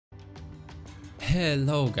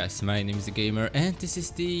Hello guys, my name is the Gamer and this is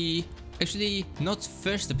the actually not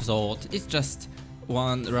first episode, it's just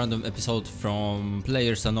one random episode from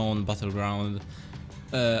Players Unknown Battleground.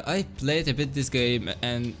 I played a bit this game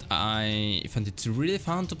and I found it really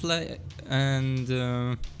fun to play, and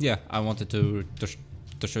yeah, I wanted to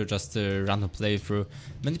show just a random playthrough.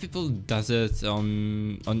 Many people does it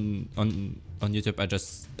on YouTube.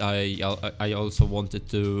 I also wanted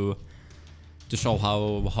to show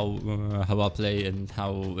how I play and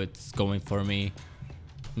how it's going for me.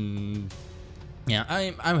 Yeah,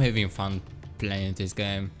 I'm having fun playing this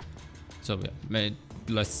game. So yeah,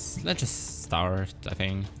 let's just start, I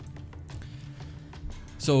think.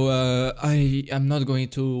 So I am not going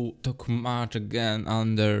to talk much again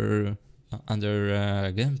under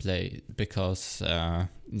gameplay because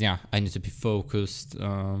yeah, I need to be focused.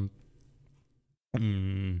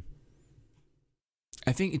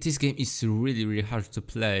 I think this game is really hard to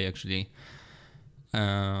play actually,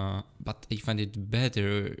 but I find it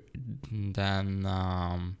better than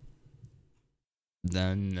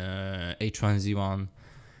H1Z1.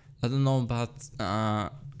 I don't know, but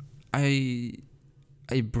I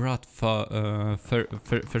brought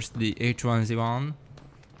firstly H1Z1.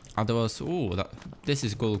 And I was this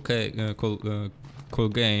is cool game,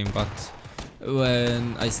 but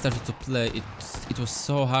when I started to play it was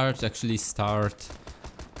so hard to actually start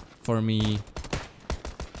for me.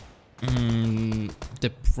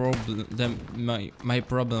 My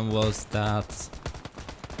problem was that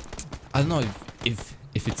I don't know if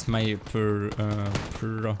it's my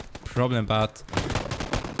problem, but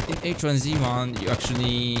in H1Z1 you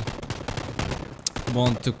actually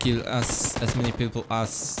want to kill as many people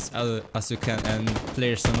as you can, and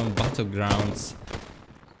Players Unknown Battlegrounds,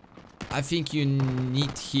 I think you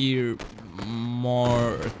need here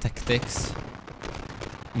more tactics.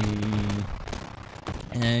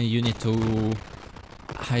 And you need to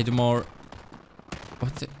hide more.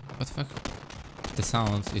 What the fuck? The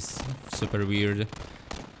sound is super weird.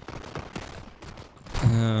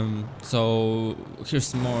 So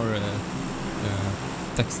here's more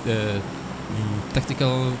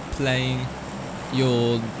tactical playing.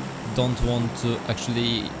 You don't want to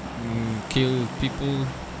actually kill people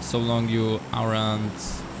so long you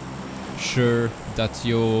aren't sure that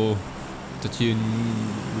you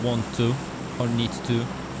want to or need to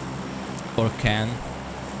or can.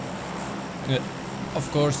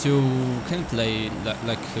 Of course you can play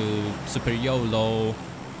like super YOLO,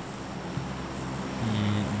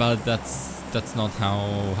 but that's not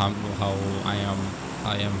how I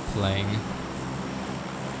am playing.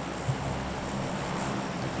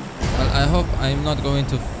 Well, I hope I'm not going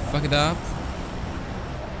to fuck it up.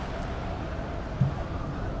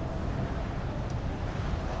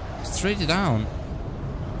 Straight down.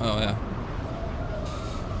 Oh yeah.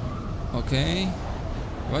 Okay.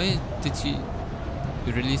 Why did she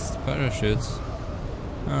release parachutes?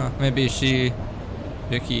 Maybe he's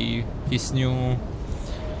new.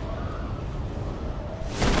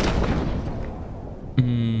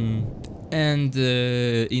 And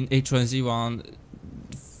in H1Z1,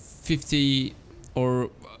 50 or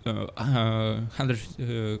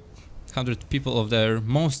 100 people of there,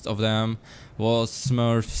 most of them was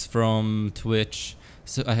Smurfs from Twitch,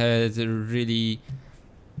 so I had really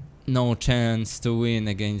no chance to win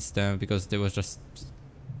against them because they was just...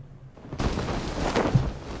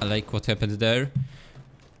 I like what happened there,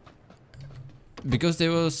 because they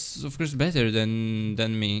was of course better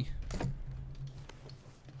than me.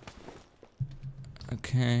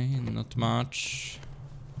 Okay, not much.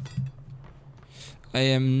 I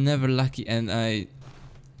am never lucky, and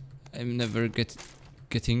I'm never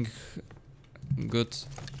getting good.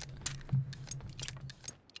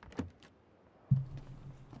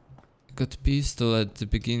 Got pistol at the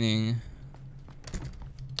beginning.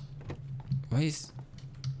 Why is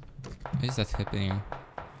that happening?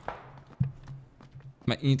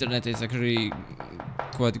 My internet is actually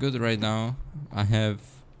quite good right now. I have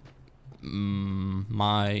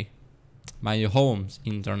my home's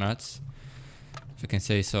internet, if I can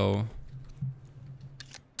say so.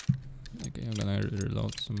 Okay, I'm gonna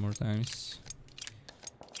reload some more times.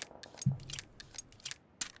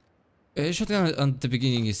 Shotgun at the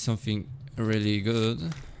beginning is something really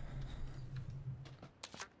good.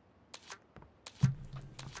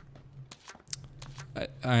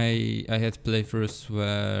 I had playthroughs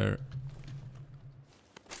where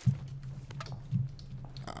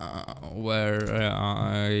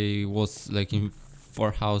I was like in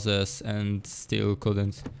 4 houses and still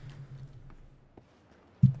couldn't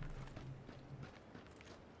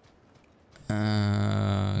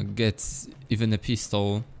get even a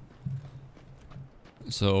pistol.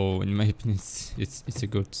 So in my opinion, it's a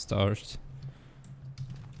good start.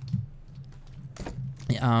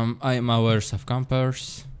 I am aware of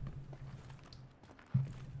campers.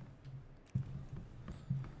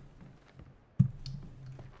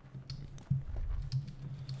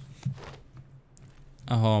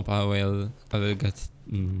 I hope I will get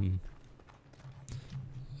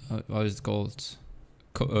what is it called?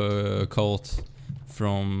 Called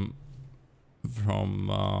from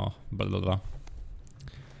blah blah blah.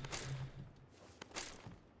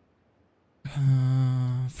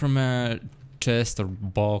 From a chest or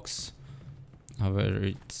box, however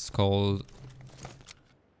it's called.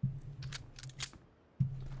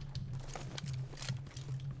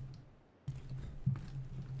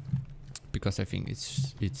 Because I think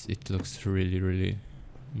it looks really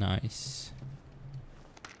nice.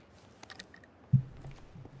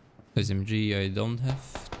 SMG, I don't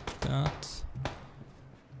have that.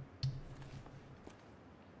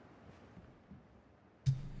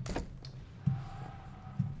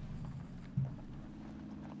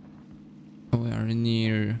 We are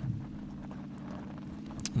near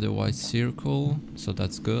the white circle, so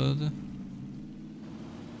that's good.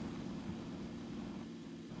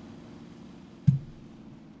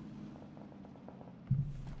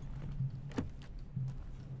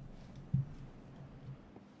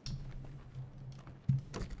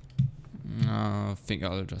 I think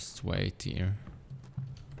I'll just wait here.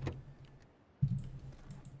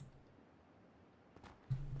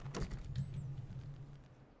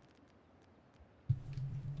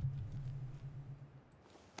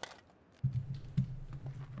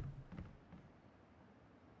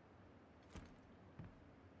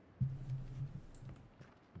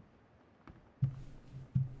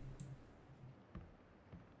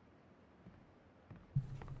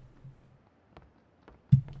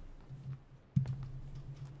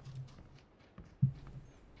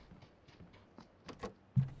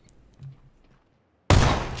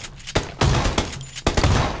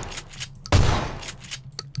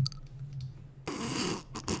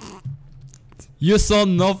 You saw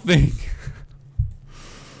nothing.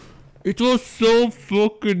 It was so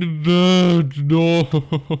fucking bad. No.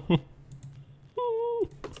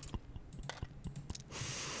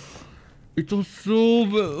 It was so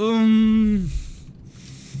bad.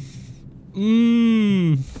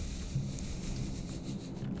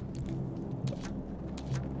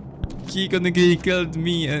 He killed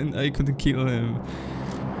me and I couldn't kill him.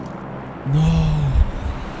 No.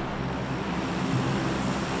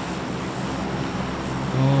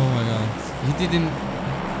 Oh my god. He didn't.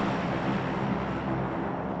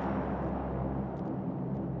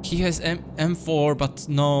 He has M4 but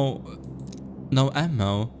no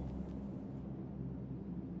ammo.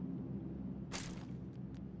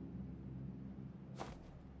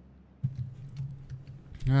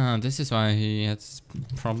 Ah, this is why he had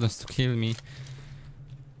problems to kill me.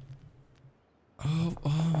 Oh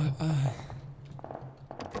my god.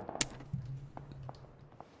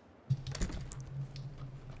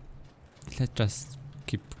 Let's just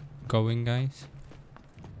keep going, guys.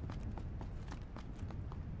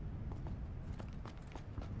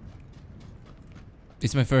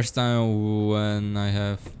 It's my first time when I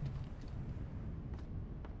have...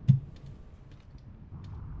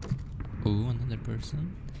 Ooh, another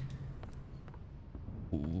person.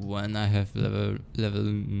 When I have level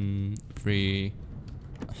 3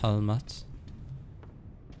 helmet.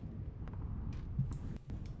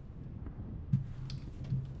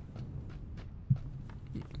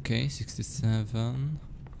 Okay, 67.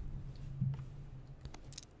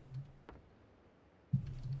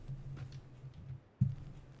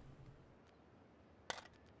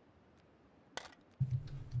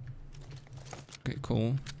 Okay,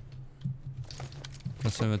 cool.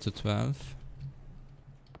 Plus 7 to 12.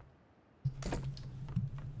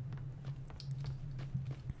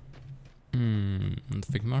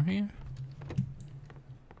 Nothing more here.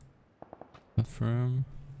 Affirm.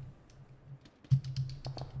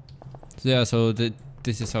 So yeah, so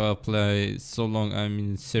this is how I play. So long I'm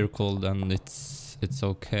encircled and it's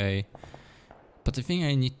okay. But I think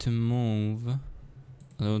I need to move.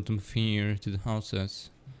 I want to move here to the houses.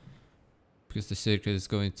 Because the circle is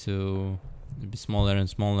going to be smaller and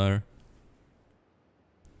smaller.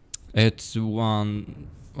 It's one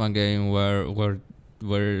game where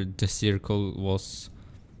the circle was,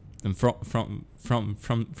 and from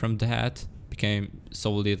that became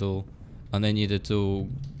so little, and I needed to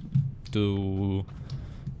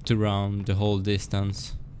run the whole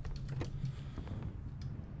distance.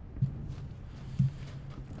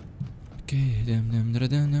 Okay,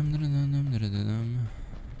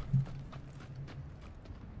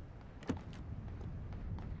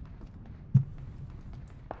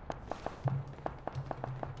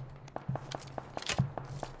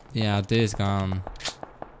 Yeah, this gun.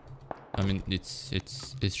 I mean,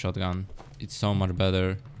 it's shotgun. It's so much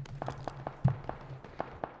better.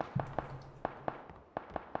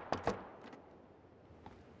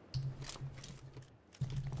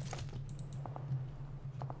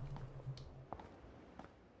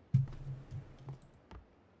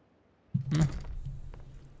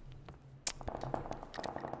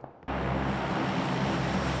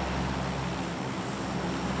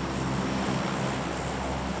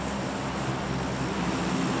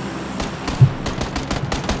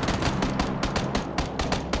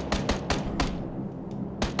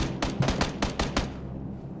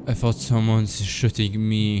 I thought someone's shooting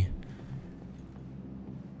me.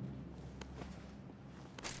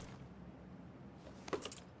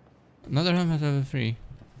 Another helmet level 3.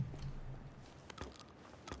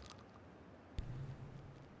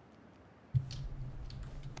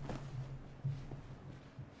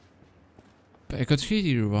 But I could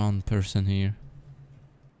hear one person here.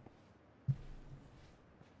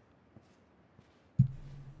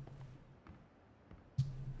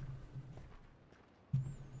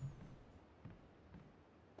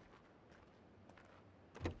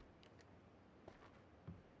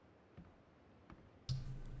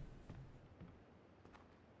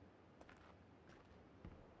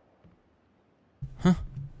 Huh?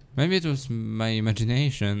 Maybe it was my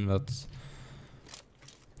imagination, but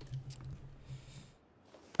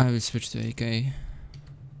I will switch to AK.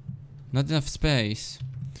 Not enough space.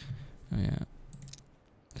 Oh yeah.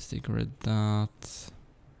 Let's take red dot.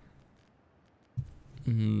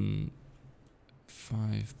 5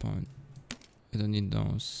 point. I don't need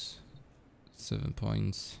those. 7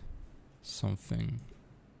 points. Something.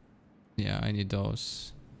 Yeah, I need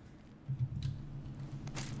those.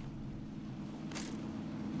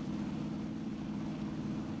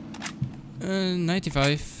 Uh,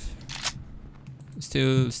 95.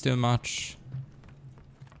 Still much.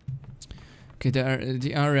 Okay,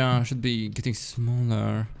 the area should be getting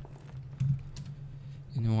smaller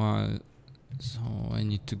in a while, so I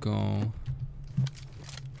need to go.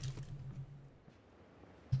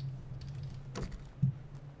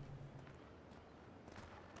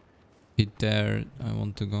 Hit there. I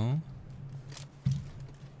want to go.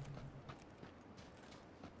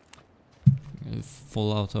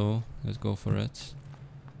 Full auto. Let's go for it.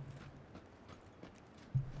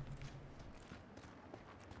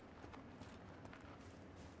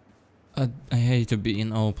 I hate to be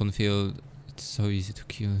in open field. It's so easy to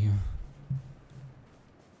kill you.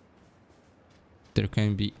 There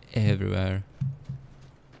can be everywhere.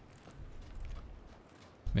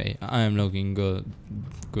 Hey, I am looking good,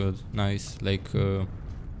 nice, like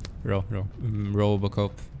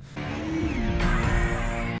Robocop.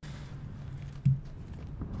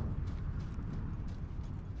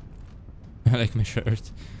 I like my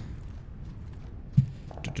shirt.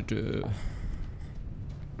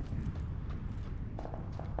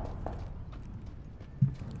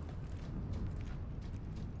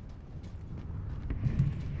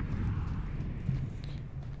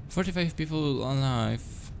 45 people alive.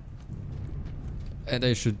 And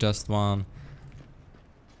I shoot just one.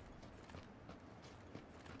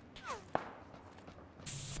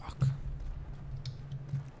 Fuck.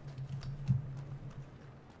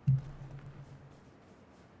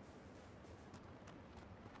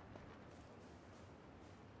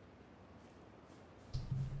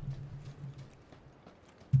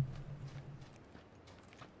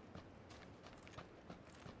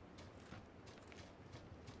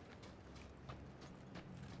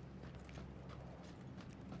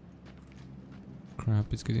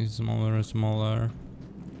 Crap, it's getting smaller and smaller.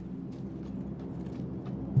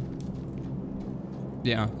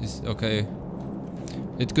 Yeah, it's okay.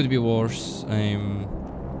 It could be worse. I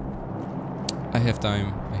have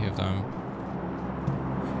time.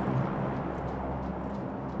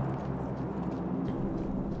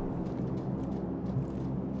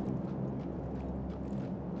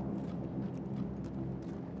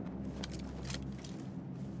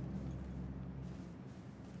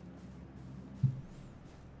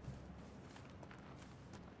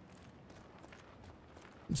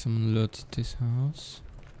 Someone looted this house.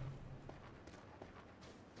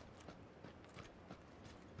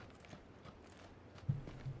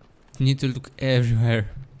 Need to look everywhere.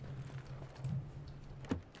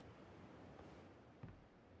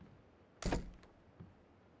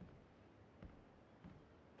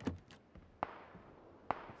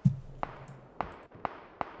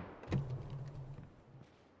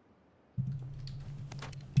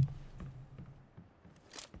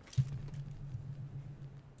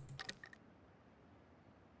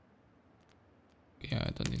 Yeah,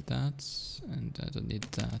 I don't need that, and I don't need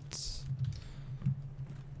that.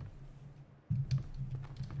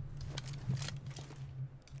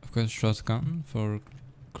 I've got a shotgun for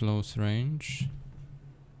close range.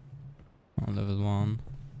 On level 1.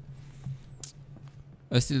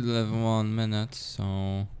 I still have 1 minute,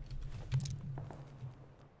 so...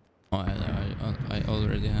 Oh, I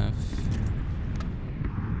already have...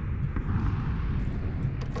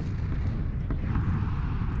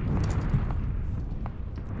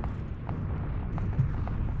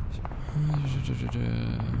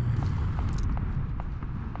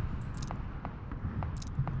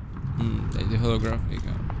 The holographic.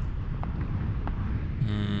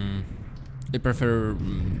 I prefer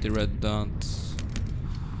the red dots.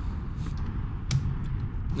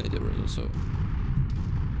 No, the red also.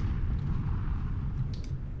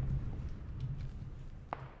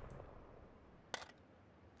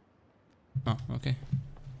 Oh, okay.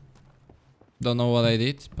 Don't know what I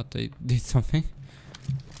did, but I did something.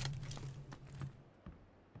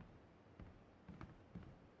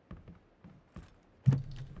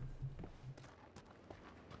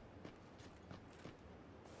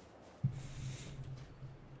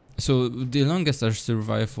 So the longest I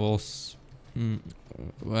survived was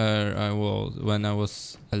where I was when I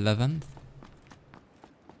was 11th.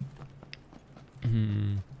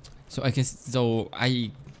 So I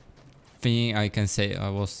think I can say I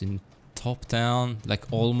was in top 10, like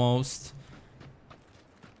almost.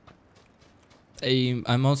 I'm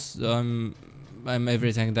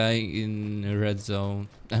every time dying in a red zone.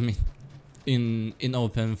 I mean, in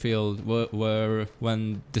open field where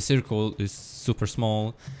when the circle is super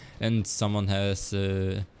small and someone has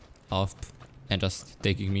up and just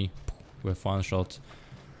taking me with one shot.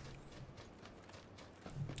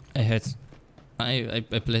 I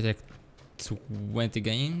played like 20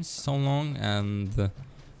 games so long, and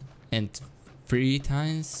 3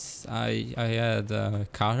 times I had a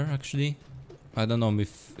car actually. I don't know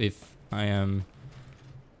if I am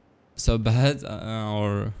so bad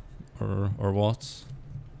or what,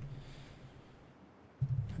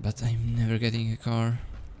 but I'm never getting a car.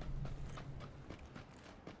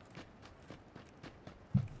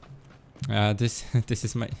 This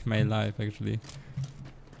is my life actually.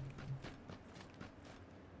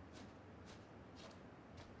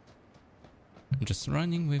 I'm just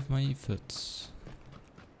running with my foot.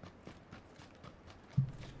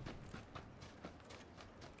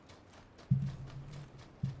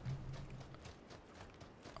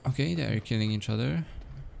 Okay, they're killing each other.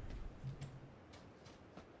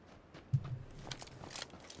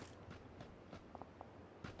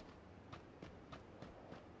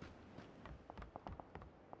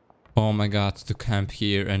 Oh my god, to camp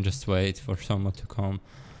here and just wait for someone to come.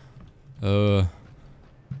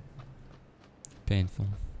 Painful.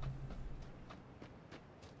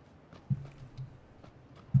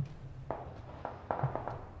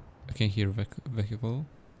 I can hear vehicle.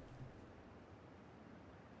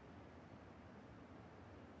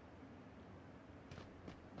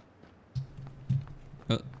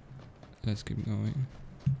 Let's keep going.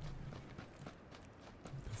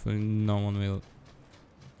 Hopefully no one will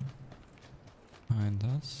find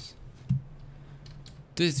us.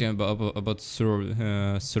 This is game about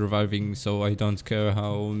surviving, so I don't care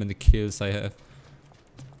how many kills I have.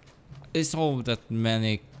 It's all that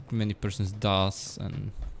many persons does,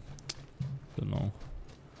 and don't know.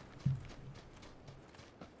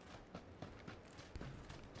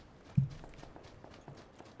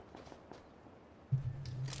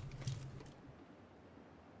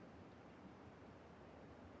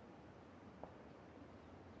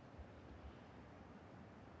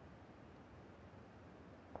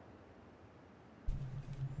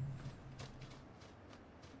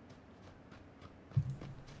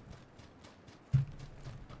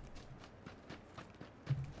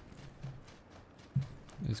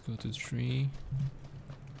 Let's go to the tree,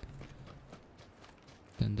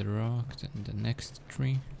 then the rock, then the next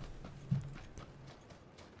tree.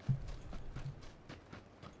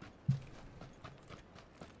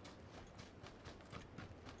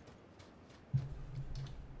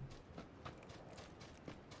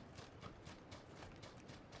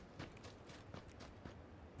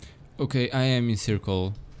 Okay, I am in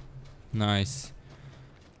circle. Nice.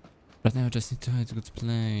 Right now I just need to hide a good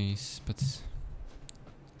place, but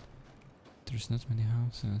there's not many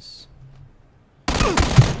houses.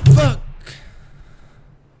 Fuck!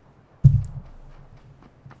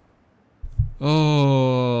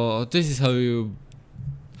 Oh, this is how you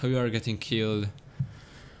are getting killed.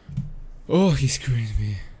 Oh, he screwed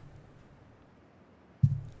me.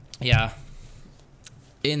 Yeah.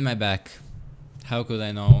 In my back. How could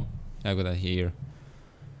I know? How could I hear?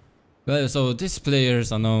 Well, so this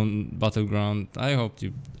player's Unknown Battleground. I hope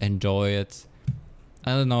you enjoy it.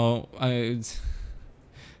 I don't know.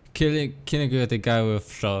 Killing the guy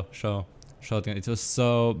with shotgun. It was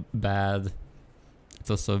so bad. It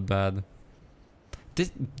was so bad.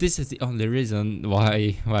 This is the only reason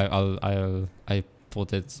why I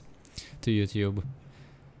put it to YouTube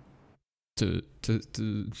to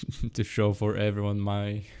show for everyone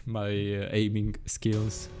my aiming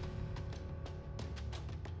skills.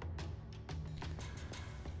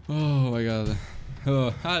 Oh my god.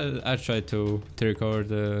 Oh, I'll try to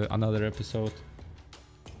record another episode.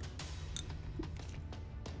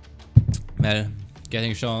 Well,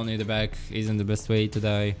 getting shot in the back isn't the best way to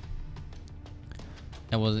die.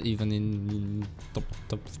 I wasn't even in top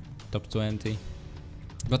 20,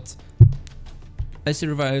 but I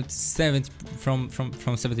survived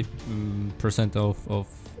 70% of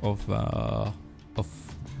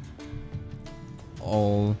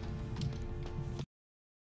all